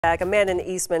A man in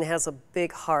Eastman has a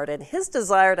big heart, and his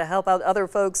desire to help out other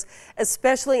folks,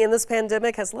 especially in this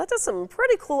pandemic, has led to some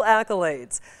pretty cool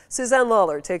accolades. Suzanne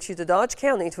Lawler takes you to Dodge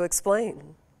County to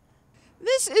explain.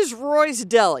 This is Roy's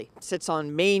Deli. It sits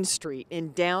on Main Street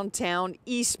in downtown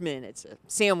Eastman. It's a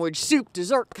sandwich, soup,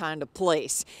 dessert kind of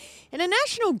place. And a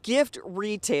national gift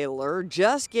retailer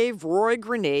just gave Roy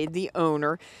Grenade, the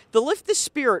owner, the Lift the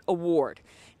Spirit Award.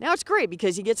 Now it's great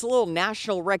because he gets a little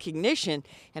national recognition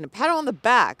and a pat on the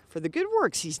back for the good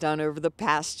works he's done over the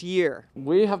past year.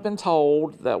 We have been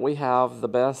told that we have the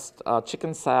best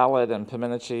chicken salad and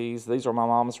pimento cheese. These are my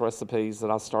mom's recipes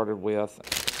that I started with.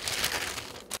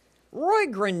 Roy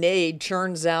Grenade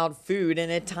churns out food in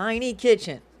a tiny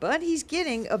kitchen, but he's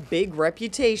getting a big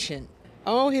reputation.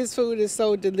 All his food is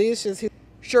so delicious.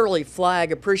 Shirley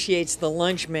Flagg appreciates the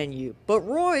lunch menu, but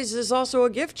Roy's is also a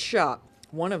gift shop.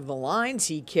 One of the lines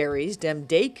he carries,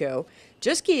 Demdeco,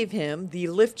 just gave him the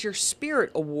Lift Your Spirit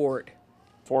Award.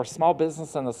 For a small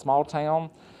business in a small town,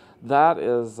 that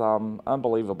is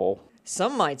unbelievable.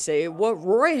 Some might say what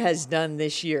Roy has done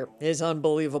this year is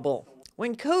unbelievable.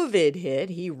 When COVID hit,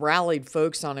 he rallied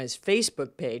folks on his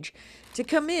Facebook page to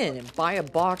come in and buy a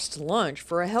boxed lunch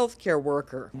for a healthcare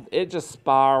worker. It just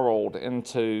spiraled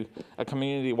into a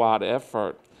community-wide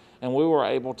effort. And we were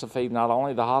able to feed not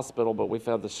only the hospital, but we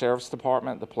fed the sheriff's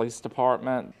department, the police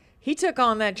department. He took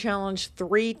on that challenge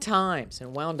 3 times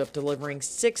and wound up delivering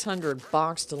 600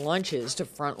 boxed lunches to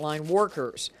frontline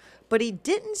workers. But he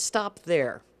didn't stop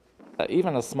there.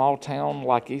 Even a small town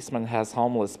like Eastman has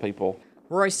homeless people.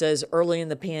 Roy says early in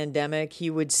the pandemic,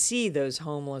 he would see those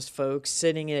homeless folks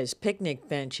sitting at his picnic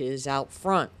benches out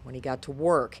front when he got to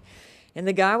work. And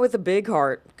the guy with a big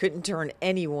heart couldn't turn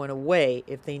anyone away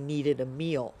if they needed a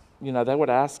meal. You know, they would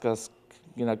ask us,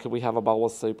 you know, could we have a bowl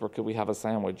of soup or could we have a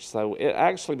sandwich? So it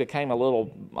actually became a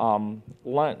little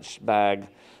lunch bag,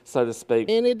 so to speak.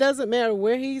 And it doesn't matter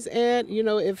where he's at, you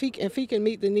know, if he can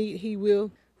meet the need, he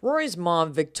will. Roy's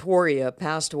mom, Victoria,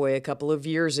 passed away a couple of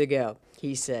years ago.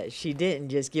 He says she didn't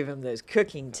just give him those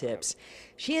cooking tips.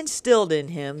 She instilled in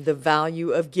him the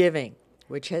value of giving,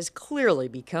 which has clearly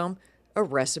become a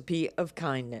recipe of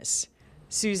kindness.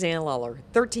 Suzanne Lawler,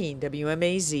 13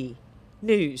 WMAZ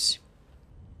News.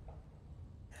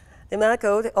 The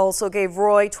Macon also gave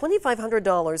Roy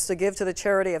 $2,500 to give to the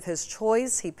charity of his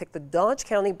choice. He picked the Dodge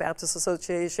County Baptist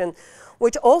Association,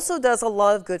 which also does a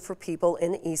lot of good for people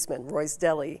in Eastman. Roy's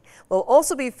Deli will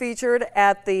also be featured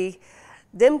at the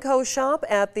Demco shop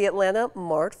at the Atlanta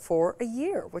Mart for a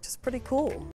year, which is pretty cool.